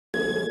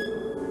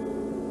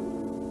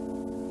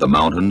The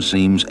mountain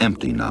seems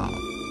empty now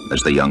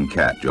as the young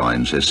cat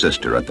joins his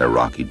sister at their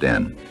rocky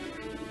den.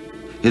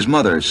 His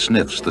mother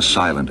sniffs the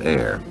silent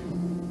air.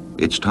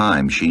 It's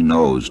time she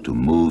knows to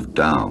move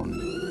down,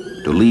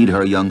 to lead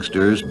her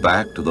youngsters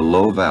back to the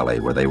low valley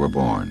where they were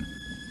born,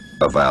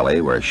 a valley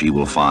where she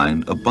will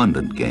find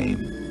abundant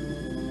game.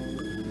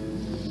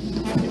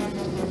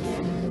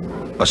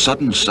 A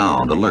sudden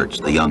sound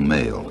alerts the young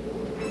male.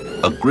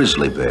 A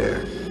grizzly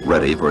bear,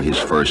 ready for his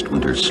first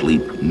winter's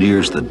sleep,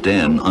 nears the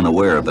den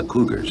unaware of the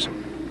cougars.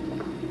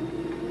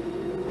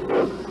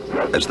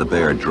 As the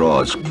bear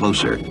draws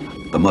closer,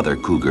 the mother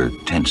cougar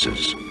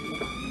tenses.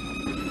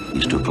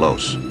 He's too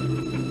close.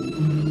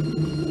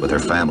 With her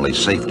family's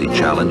safety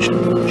challenged,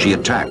 she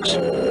attacks.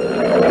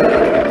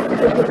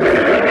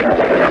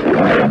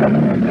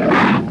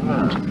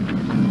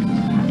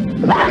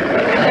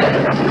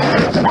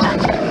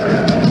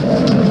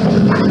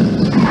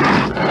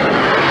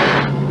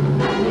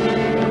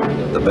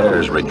 The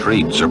bear's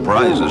retreat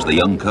surprises the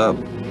young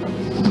cub.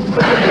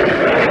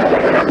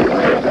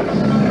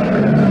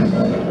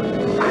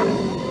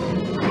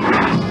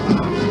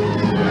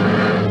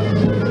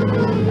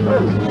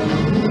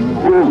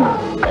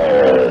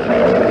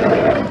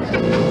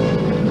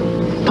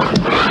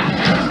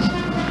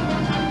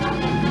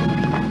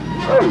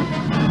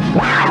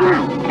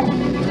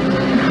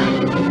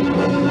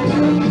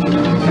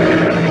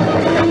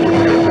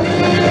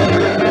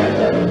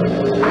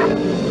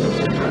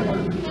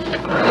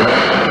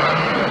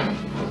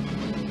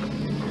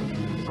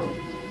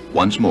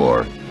 Once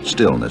more,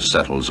 stillness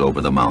settles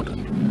over the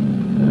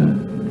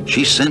mountain.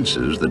 She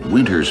senses that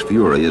winter's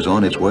fury is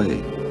on its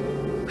way.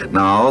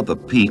 Now the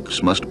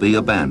peaks must be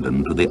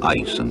abandoned to the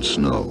ice and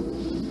snow.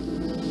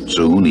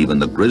 Soon even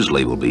the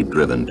grizzly will be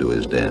driven to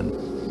his den.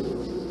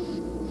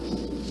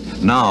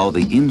 Now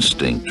the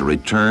instinct to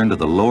return to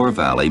the lower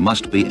valley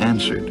must be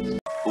answered.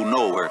 Who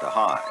know where to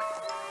hide.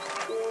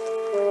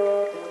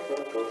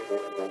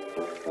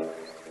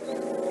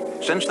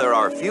 Since there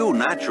are few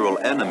natural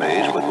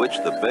enemies with which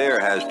the bear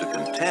has to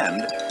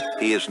contend,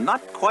 he is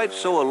not quite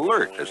so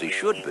alert as he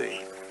should be.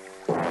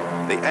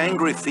 The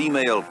angry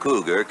female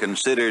cougar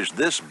considers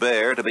this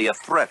bear to be a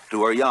threat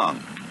to her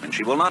young, and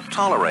she will not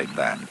tolerate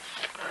that.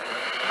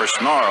 Her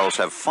snarls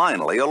have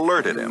finally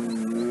alerted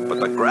him,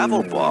 but the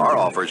gravel bar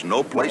offers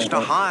no place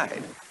to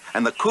hide,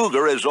 and the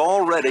cougar is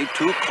already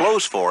too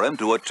close for him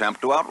to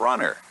attempt to outrun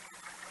her.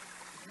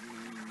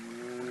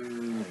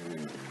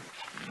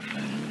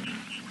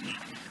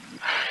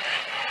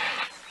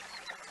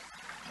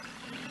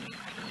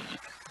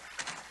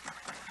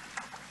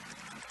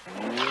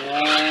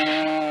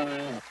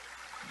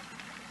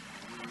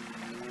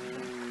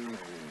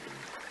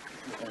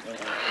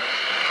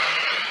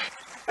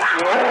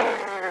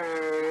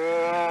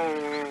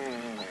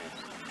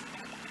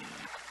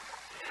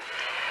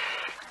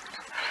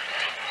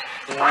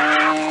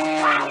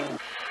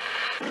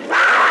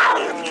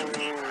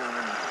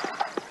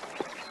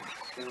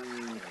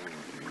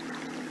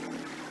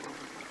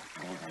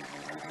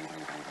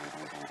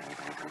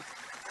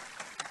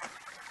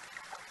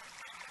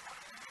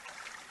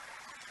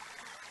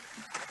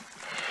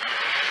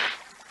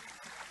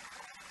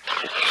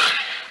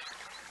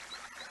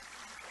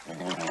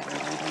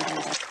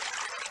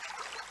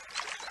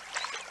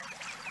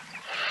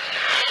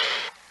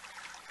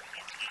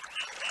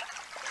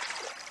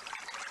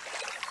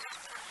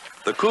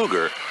 The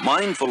cougar,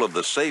 mindful of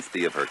the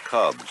safety of her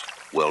cubs,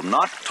 will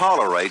not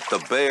tolerate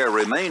the bear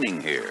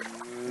remaining here.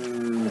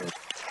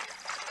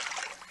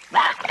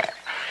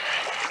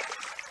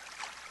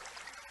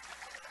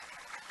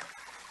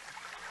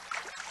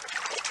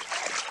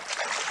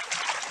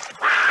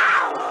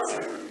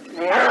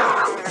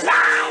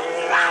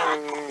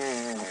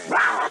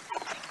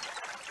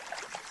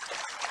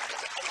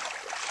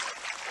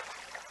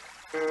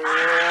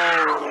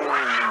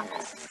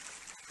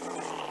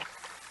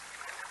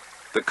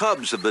 The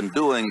cubs have been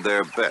doing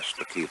their best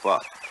to keep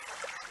up.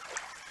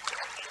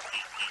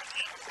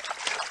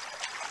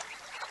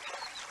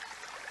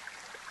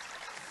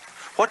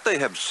 What they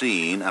have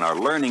seen and are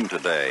learning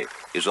today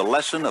is a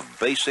lesson of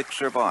basic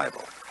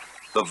survival,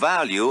 the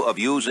value of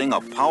using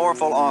a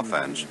powerful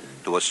offense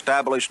to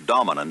establish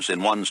dominance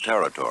in one's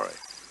territory.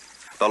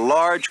 The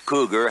large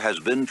cougar has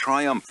been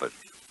triumphant,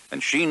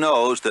 and she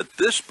knows that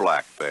this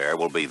black bear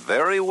will be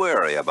very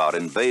wary about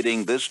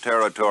invading this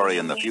territory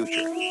in the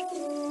future.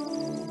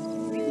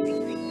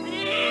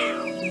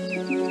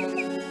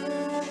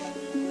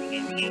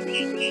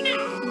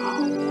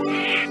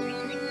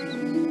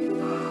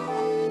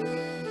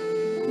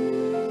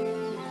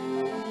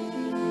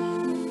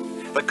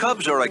 The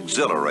cubs are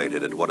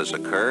exhilarated at what has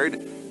occurred,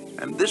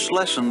 and this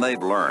lesson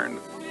they've learned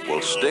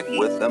will stick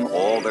with them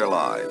all their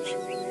lives.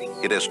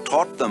 It has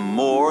taught them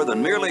more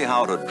than merely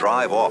how to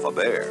drive off a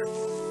bear.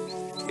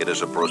 It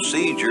is a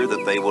procedure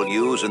that they will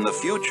use in the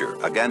future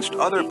against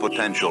other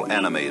potential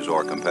enemies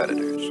or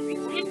competitors.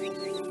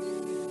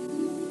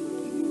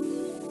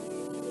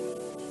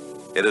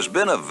 It has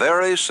been a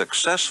very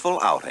successful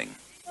outing,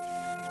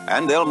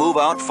 and they'll move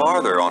out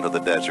farther onto the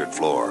desert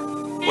floor,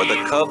 where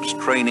the cubs'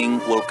 training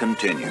will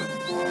continue.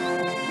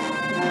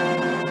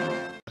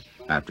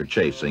 after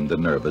chasing the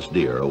nervous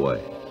deer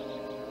away.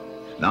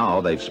 Now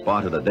they've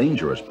spotted a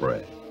dangerous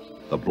prey,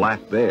 the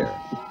black bear.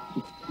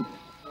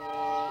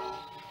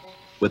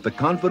 With the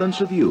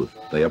confidence of youth,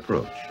 they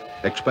approach,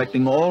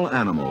 expecting all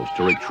animals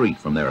to retreat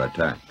from their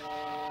attack.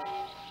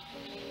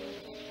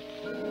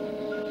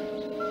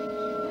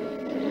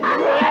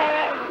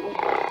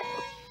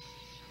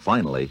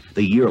 Finally,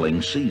 the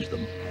yearling sees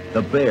them.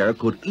 The bear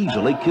could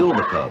easily kill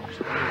the cubs.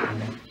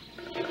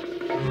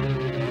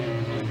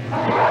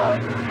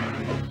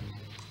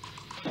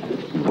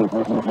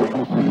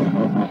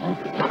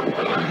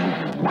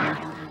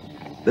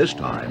 This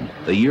time,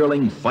 the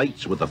yearling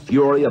fights with the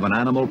fury of an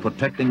animal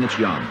protecting its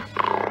young.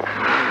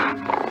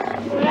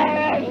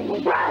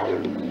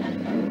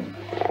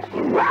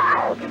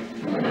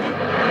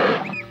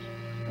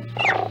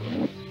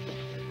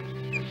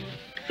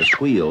 The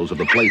squeals of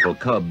the playful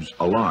cubs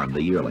alarm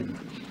the yearling.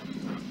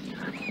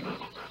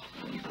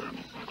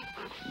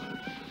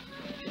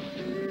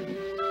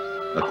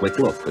 A quick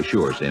look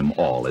assures him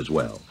all is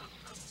well.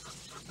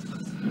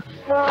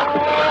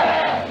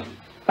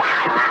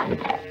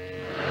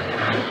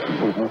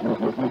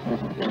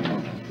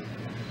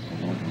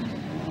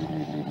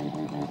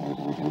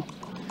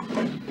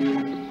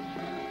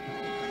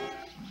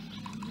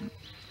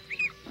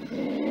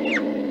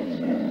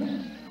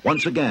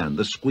 Once again,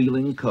 the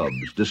squealing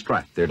cubs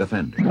distract their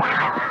defender.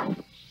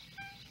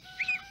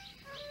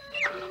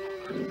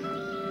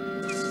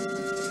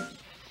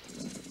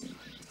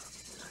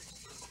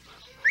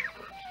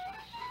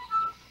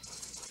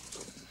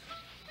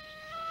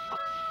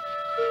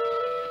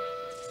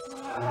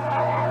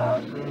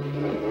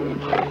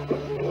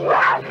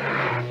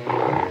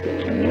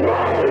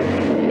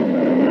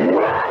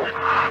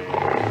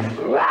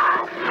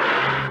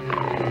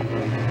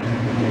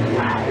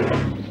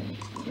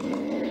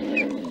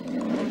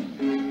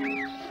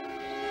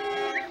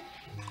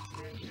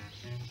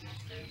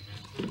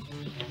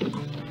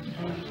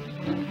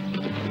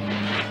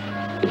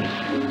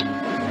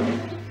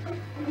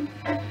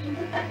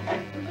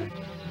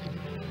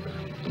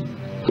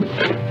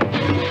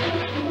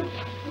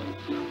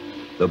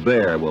 The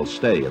bear will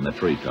stay in the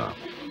treetop.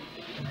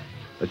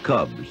 The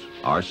cubs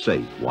are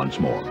safe once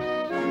more.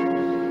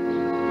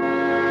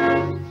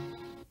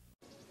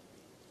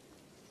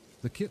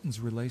 The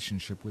kitten's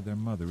relationship with their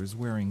mother is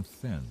wearing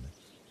thin.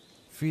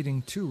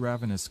 Feeding 2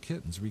 ravenous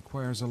kittens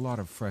requires a lot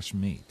of fresh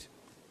meat.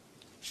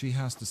 She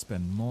has to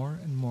spend more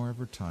and more of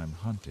her time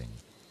hunting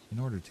in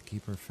order to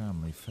keep her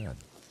family fed.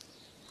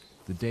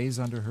 The days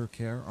under her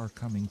care are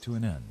coming to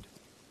an end.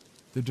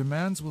 The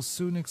demands will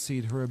soon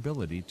exceed her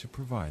ability to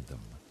provide them.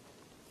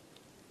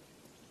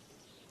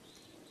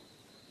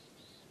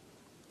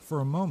 For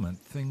a moment,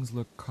 things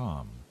look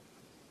calm.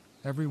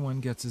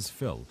 Everyone gets his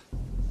fill.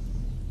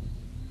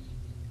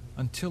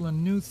 Until a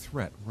new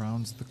threat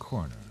rounds the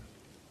corner.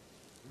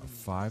 A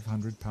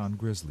 500-pound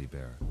grizzly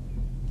bear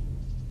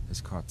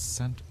has caught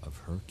scent of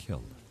her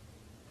kill.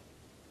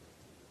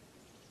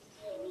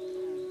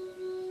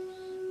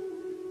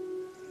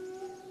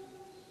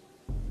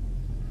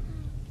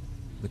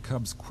 The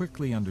cubs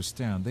quickly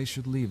understand they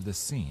should leave the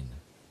scene.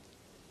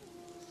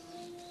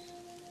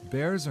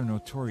 Bears are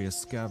notorious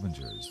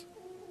scavengers.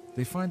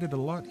 They find it a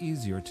lot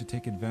easier to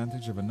take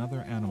advantage of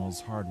another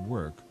animal's hard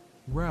work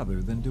rather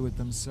than do it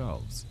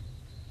themselves.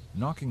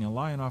 Knocking a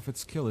lion off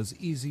its kill is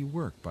easy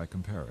work by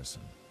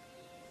comparison.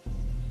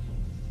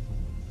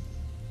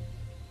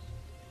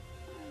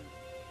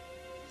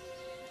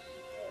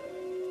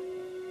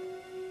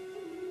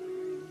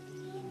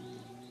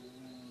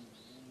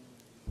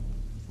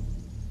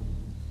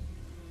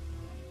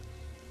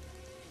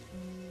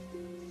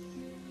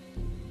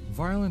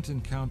 Violent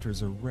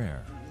encounters are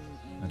rare,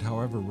 and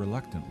however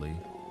reluctantly,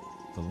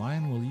 the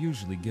lion will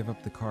usually give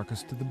up the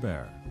carcass to the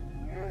bear.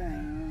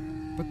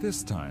 But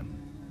this time,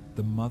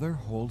 the mother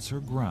holds her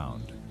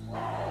ground.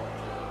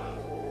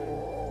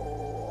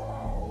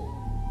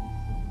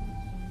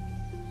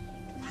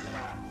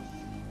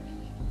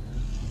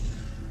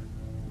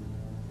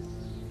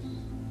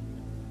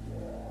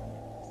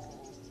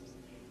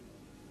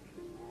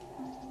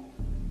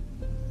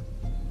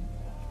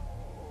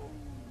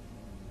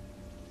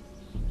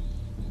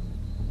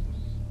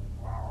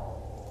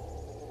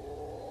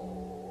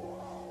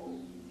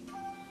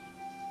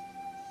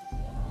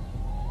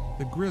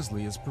 The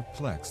grizzly is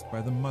perplexed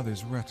by the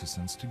mother's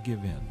reticence to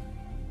give in.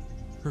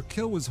 Her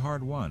kill was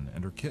hard won,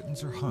 and her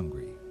kittens are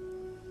hungry.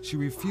 She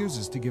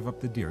refuses to give up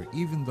the deer,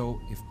 even though,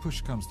 if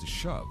push comes to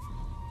shove,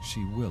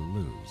 she will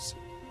lose.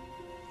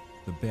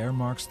 The bear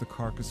marks the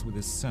carcass with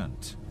his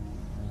scent.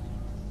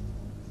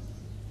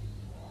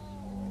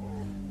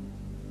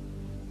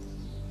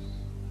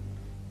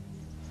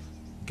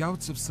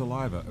 Gouts of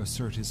saliva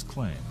assert his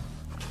claim,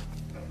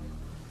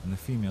 and the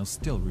female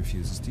still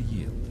refuses to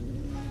yield.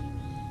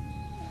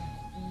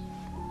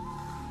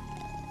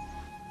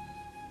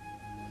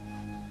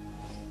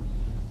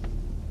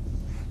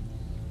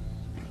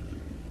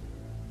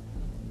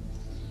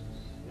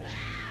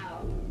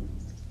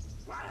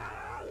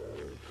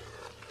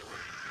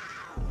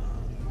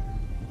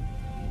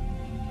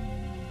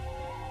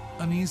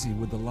 Uneasy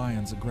with the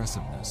lion's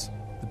aggressiveness,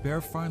 the bear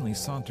finally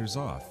saunters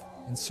off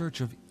in search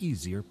of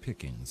easier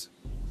pickings.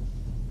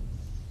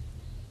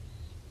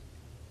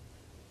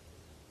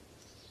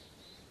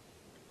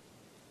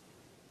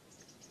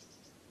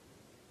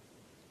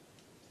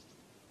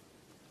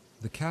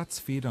 The cats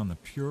feed on the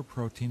pure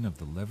protein of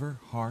the liver,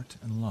 heart,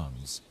 and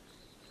lungs,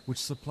 which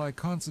supply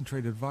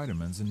concentrated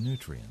vitamins and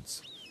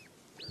nutrients.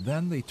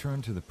 Then they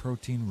turn to the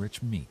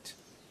protein-rich meat.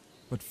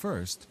 But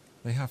first,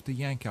 they have to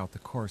yank out the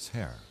coarse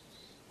hair.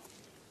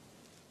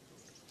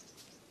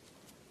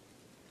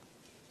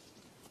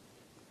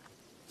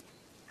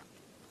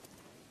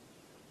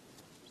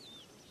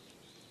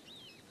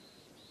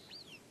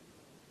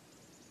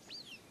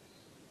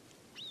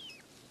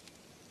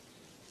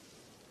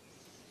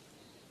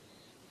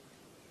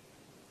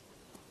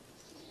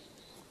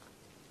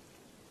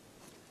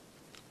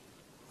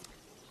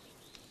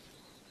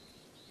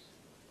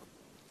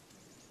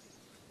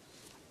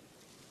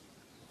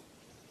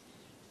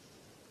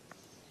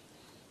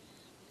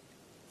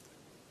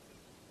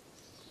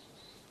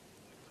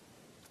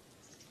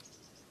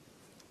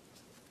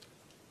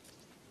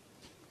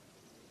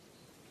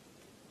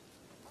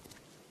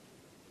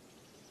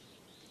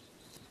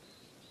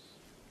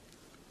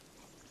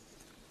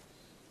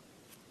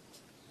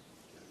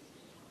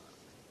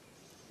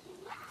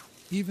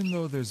 Even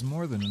though there's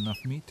more than enough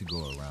meat to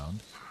go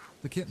around,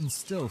 the kittens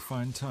still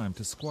find time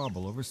to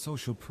squabble over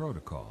social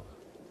protocol.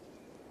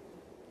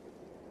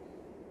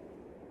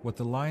 What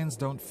the lions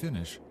don't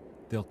finish,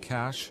 they'll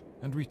cache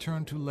and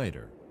return to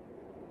later,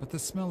 but the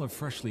smell of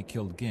freshly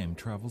killed game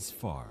travels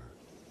far.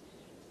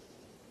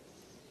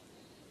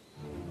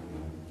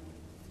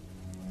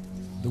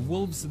 The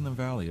wolves in the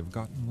valley have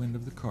gotten wind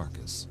of the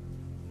carcass.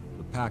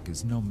 The pack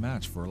is no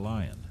match for a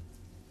lion.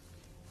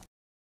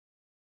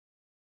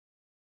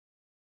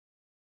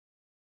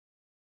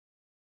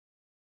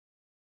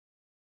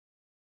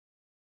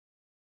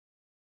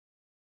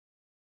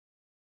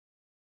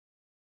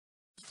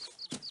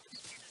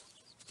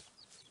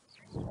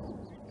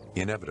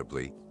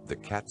 Inevitably, the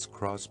cats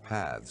cross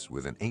paths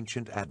with an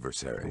ancient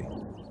adversary.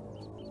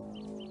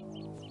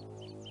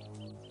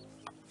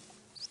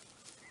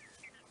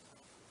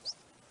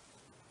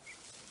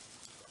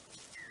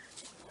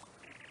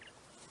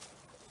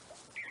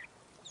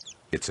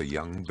 It's a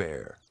young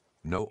bear,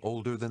 no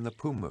older than the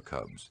puma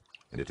cubs,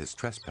 and it has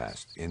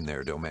trespassed in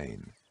their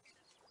domain.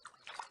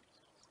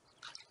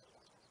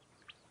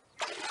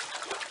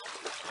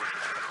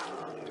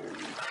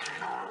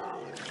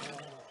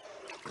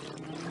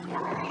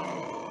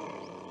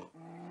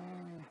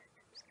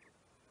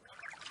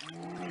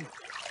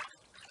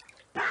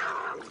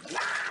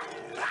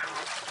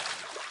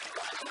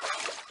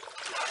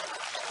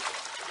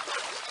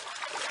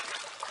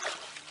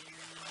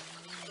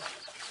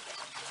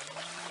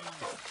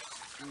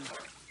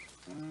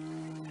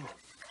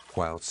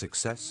 While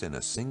success in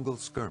a single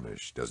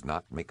skirmish does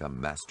not make a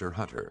master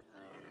hunter,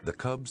 the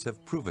cubs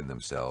have proven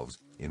themselves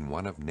in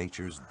one of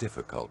nature's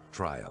difficult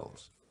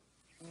trials.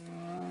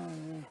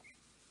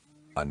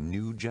 A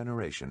new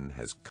generation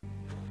has come.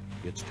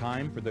 It's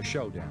time for the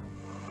showdown.